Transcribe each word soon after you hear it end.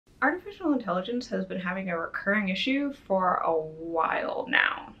Artificial intelligence has been having a recurring issue for a while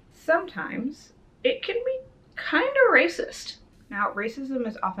now. Sometimes it can be kind of racist. Now, racism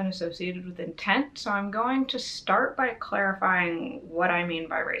is often associated with intent, so I'm going to start by clarifying what I mean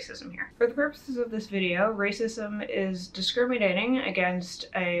by racism here. For the purposes of this video, racism is discriminating against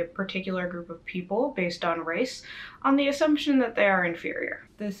a particular group of people based on race on the assumption that they are inferior.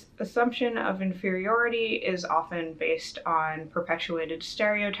 This assumption of inferiority is often based on perpetuated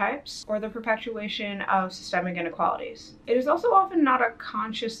stereotypes or the perpetuation of systemic inequalities. It is also often not a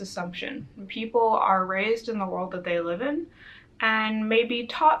conscious assumption. People are raised in the world that they live in and may be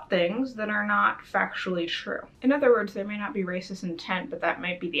taught things that are not factually true. In other words, there may not be racist intent, but that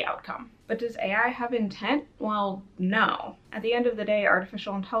might be the outcome. But does AI have intent? Well, no. At the end of the day,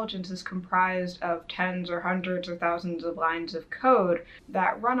 artificial intelligence is comprised of tens or hundreds or thousands of lines of code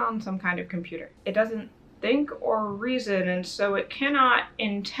that run on some kind of computer. It doesn't think or reason, and so it cannot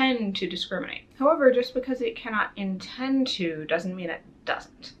intend to discriminate. However, just because it cannot intend to doesn't mean it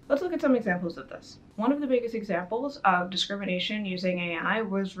doesn't. Let's look at some examples of this. One of the biggest examples of discrimination using AI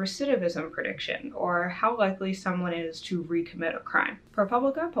was recidivism prediction, or how likely someone is to recommit a crime.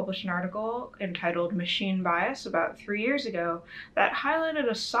 ProPublica published an article entitled Machine Bias about 3 years ago that highlighted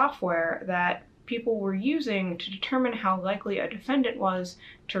a software that people were using to determine how likely a defendant was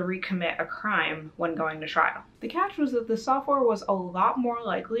to recommit a crime when going to trial. The catch was that the software was a lot more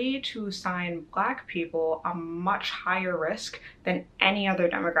likely to assign Black people a much higher risk than any other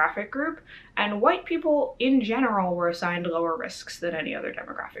demographic group, and white people in general were assigned lower risks than any other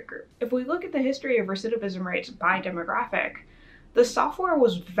demographic group. If we look at the history of recidivism rates by demographic, the software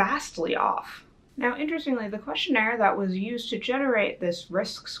was vastly off. Now, interestingly, the questionnaire that was used to generate this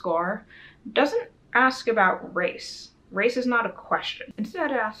risk score doesn't ask about race. Race is not a question.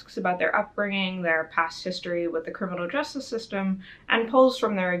 Instead, it asks about their upbringing, their past history with the criminal justice system, and pulls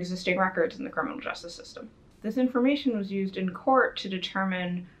from their existing records in the criminal justice system. This information was used in court to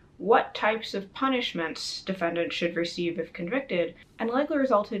determine what types of punishments defendants should receive if convicted, and likely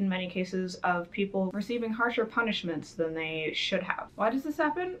resulted in many cases of people receiving harsher punishments than they should have. Why does this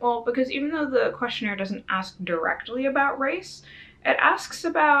happen? Well, because even though the questionnaire doesn't ask directly about race, it asks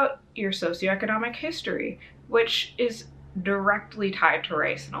about your socioeconomic history, which is directly tied to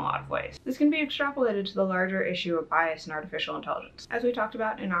race in a lot of ways. This can be extrapolated to the larger issue of bias in artificial intelligence. As we talked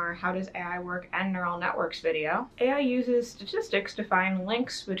about in our How Does AI Work and Neural Networks video, AI uses statistics to find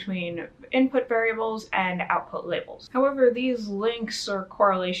links between input variables and output labels. However, these links or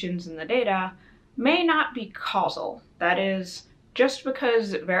correlations in the data may not be causal. That is, just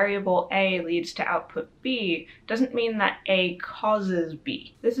because variable A leads to output B doesn't mean that A causes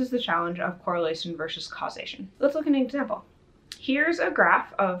B. This is the challenge of correlation versus causation. Let's look at an example. Here's a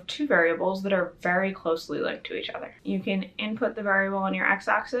graph of two variables that are very closely linked to each other. You can input the variable on your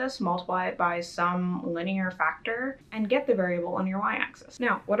x-axis, multiply it by some linear factor, and get the variable on your y-axis.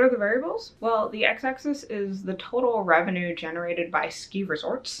 Now, what are the variables? Well, the x-axis is the total revenue generated by ski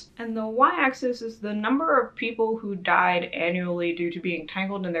resorts, and the y-axis is the number of people who died annually due to being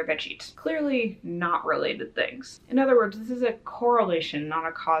tangled in their bedsheets. Clearly not related things. In other words, this is a correlation, not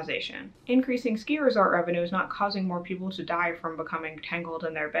a causation. Increasing ski resort revenue is not causing more people to die from becoming tangled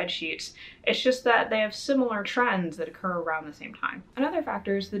in their bed sheets. It's just that they have similar trends that occur around the same time. Another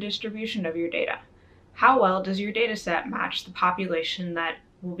factor is the distribution of your data. How well does your data set match the population that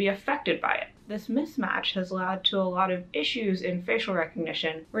will be affected by it? This mismatch has led to a lot of issues in facial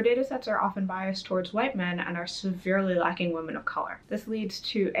recognition, where data sets are often biased towards white men and are severely lacking women of color. This leads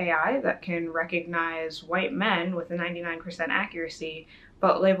to AI that can recognize white men with a 99% accuracy,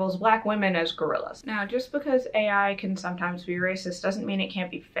 but labels Black women as gorillas. Now, just because AI can sometimes be racist doesn't mean it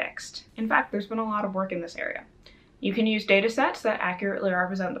can't be fixed. In fact, there's been a lot of work in this area. You can use data sets that accurately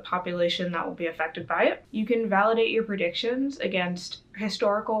represent the population that will be affected by it. You can validate your predictions against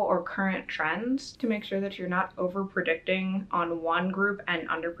historical or current trends to make sure that you're not over-predicting on one group and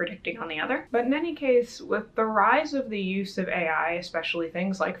under-predicting on the other. But in any case, with the rise of the use of AI, especially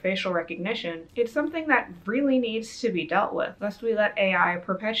things like facial recognition, it's something that really needs to be dealt with, lest we let AI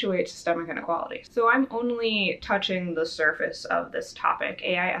perpetuate systemic inequality. So I'm only touching the surface of this topic.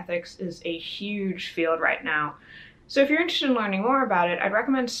 AI ethics is a huge field right now. So if you're interested in learning more about it, I'd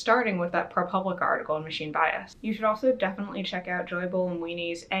recommend starting with that ProPublica article on machine bias. You should also definitely check out Joyable and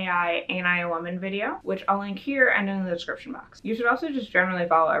Weenie's AI Ain't I a Woman video, which I'll link here and in the description box. You should also just generally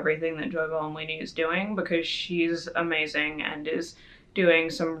follow everything that Joyable and Weenie is doing because she's amazing and is doing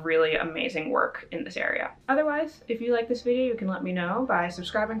some really amazing work in this area. Otherwise, if you like this video, you can let me know by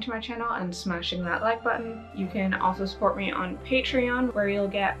subscribing to my channel and smashing that like button. You can also support me on Patreon, where you'll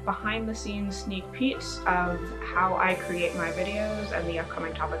get behind the scenes sneak peeks of how I create my videos and the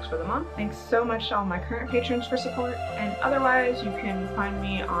upcoming topics for the month. Thanks so much to all my current patrons for support, and otherwise you can find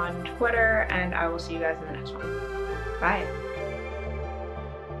me on Twitter, and I will see you guys in the next one. Bye!